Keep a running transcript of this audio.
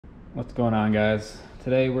What's going on, guys?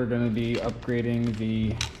 Today we're going to be upgrading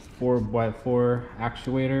the 4x4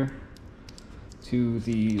 actuator to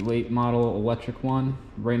the late model electric one.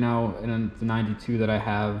 Right now in the 92 that I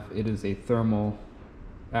have, it is a thermal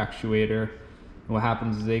actuator. And what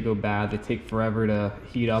happens is they go bad, they take forever to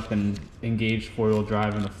heat up and engage four-wheel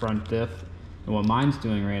drive in the front diff. And what mine's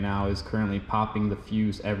doing right now is currently popping the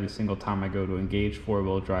fuse every single time I go to engage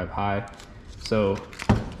four-wheel drive high. So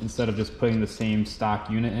instead of just putting the same stock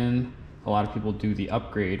unit in, a lot of people do the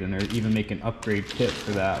upgrade, and they're even making an upgrade kit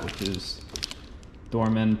for that, which is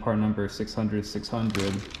Dorman part number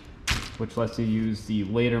 600, which lets you use the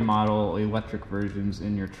later model electric versions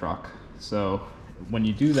in your truck. So when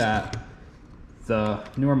you do that, the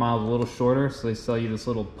newer model is a little shorter, so they sell you this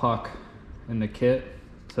little puck in the kit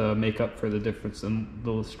to make up for the difference in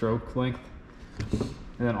the stroke length.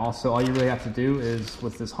 And then also all you really have to do is,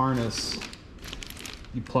 with this harness,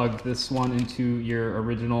 you plug this one into your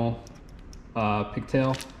original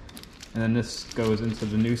pigtail, and then this goes into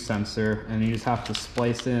the new sensor, and you just have to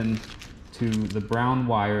splice in to the brown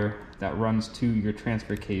wire that runs to your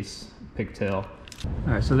transfer case pigtail.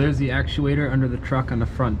 Alright, so there's the actuator under the truck on the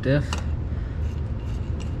front diff.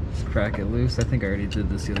 Let's crack it loose. I think I already did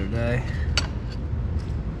this the other day.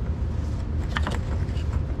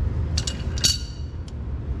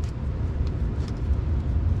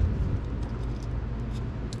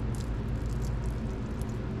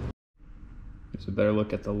 Here's a better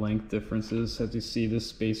look at the length differences. As you see, this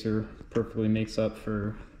spacer perfectly makes up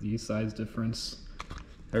for the size difference.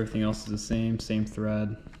 Everything else is the same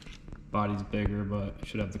thread. Body's bigger, but it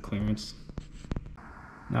should have the clearance.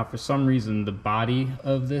 Now, for some reason, the body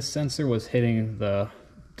of this sensor was hitting the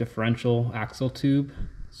differential axle tube.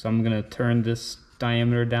 So I'm gonna turn this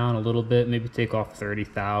diameter down a little bit, maybe take off 30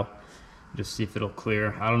 thou, just see if it'll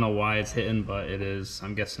clear. I don't know why it's hitting, but it is.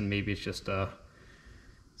 I'm guessing maybe it's just a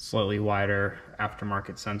slightly wider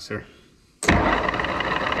aftermarket sensor.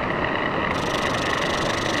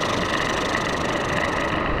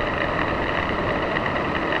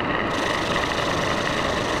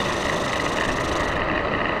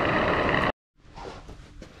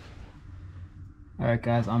 Alright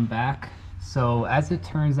guys, I'm back. So as it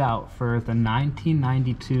turns out, for the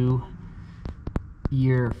 1992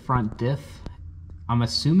 year front diff, I'm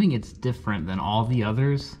assuming it's different than all the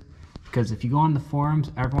others, because if you go on the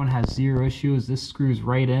forums, everyone has zero issues. This screws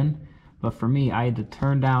right in. But for me, I had to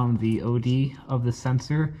turn down the OD of the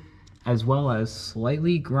sensor, as well as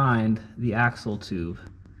slightly grind the axle tube.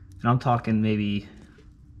 And I'm talking maybe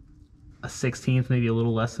a 16th, maybe a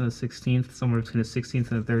little less than a 16th, somewhere between a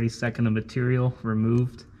 16th and a 32nd of material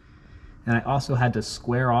removed. And I also had to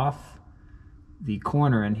square off the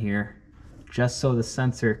corner in here just so the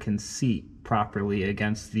sensor can seat properly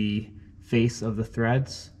against the face of the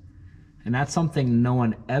threads. And that's something no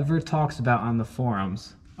one ever talks about on the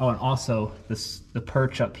forums. Oh, and also the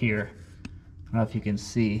perch up here. I don't know if you can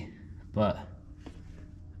see, but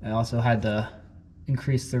I also had to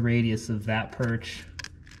increase the radius of that perch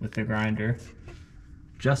with the grinder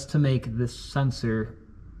just to make this sensor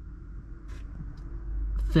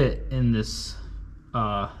fit in this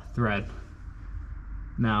thread.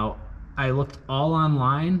 Now, I looked all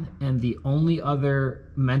online, and the only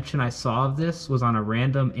other mention I saw of this was on a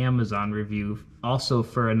random Amazon review, also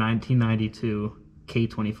for a 1992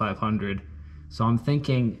 K2500. So I'm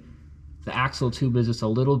thinking the axle tube is just a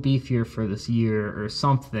little beefier for this year or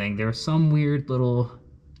something. There was some weird little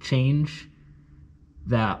change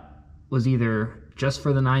that was either just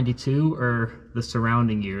for the 92 or the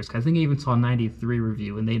surrounding years. I think I even saw a 93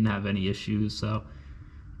 review and they didn't have any issues. So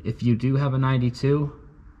if you do have a 92,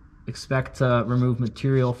 expect to remove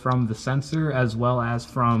material from the sensor as well as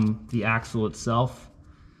from the axle itself.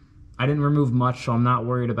 I didn't remove much, so I'm not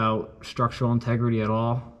worried about structural integrity at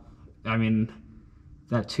all. I mean,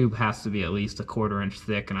 that tube has to be at least a 1/4 inch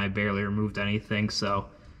thick, and I barely removed anything, so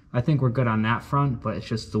I think we're good on that front. But it's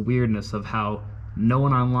just the weirdness of how no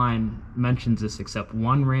one online mentions this except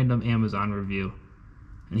one random Amazon review.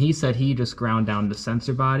 And he said he just ground down the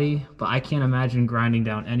sensor body, but I can't imagine grinding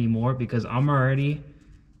down any more because I'm already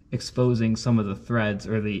exposing some of the threads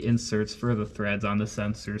or the inserts for the threads on the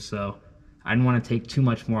sensor, so I didn't want to take too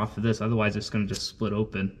much more off of this, otherwise it's going to just split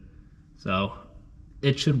open. So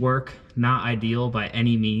it should work. Not ideal by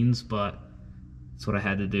any means, but it's what I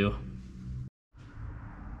had to do.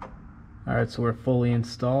 Alright, so we're fully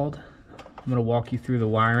installed. I'm going to walk you through the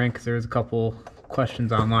wiring because there's a couple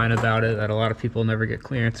questions online about it that a lot of people never get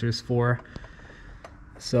clear answers for.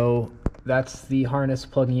 So that's the harness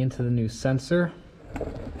plugging into the new sensor.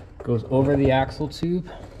 Goes over the axle tube,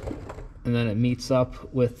 and then it meets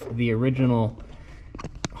up with the original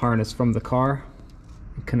harness from the car.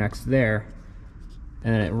 It connects there,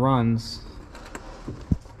 and then it runs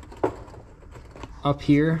up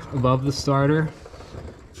here above the starter.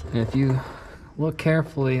 And if you look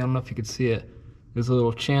carefully, I don't know if you can see it, there's a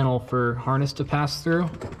little channel for harness to pass through.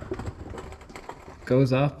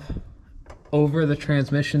 Goes up over the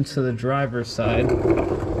transmission to the driver's side.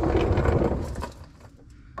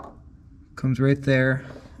 Comes right there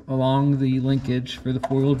along the linkage for the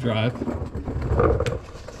four-wheel drive.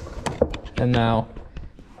 And now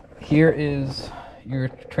here is your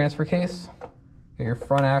transfer case, your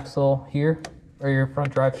front axle here, or your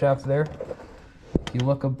front drive shaft there. If you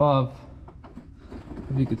look above,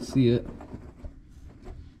 if you could see it,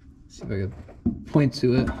 see if I could point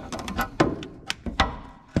to it.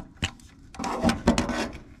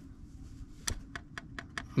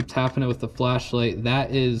 I'm tapping it with the flashlight.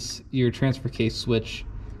 That is your transfer case switch,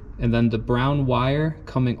 and then the brown wire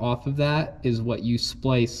coming off of that is what you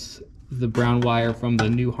splice the brown wire from the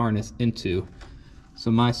new harness into.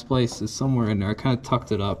 So my splice is somewhere in there. I kind of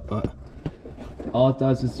tucked it up, but all it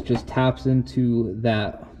does is it just taps into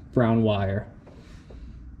that brown wire,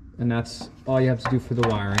 and that's all you have to do for the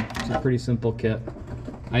wiring. It's a pretty simple kit.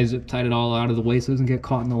 I zip tied it all out of the way so it doesn't get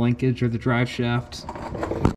caught in the linkage or the drive shaft.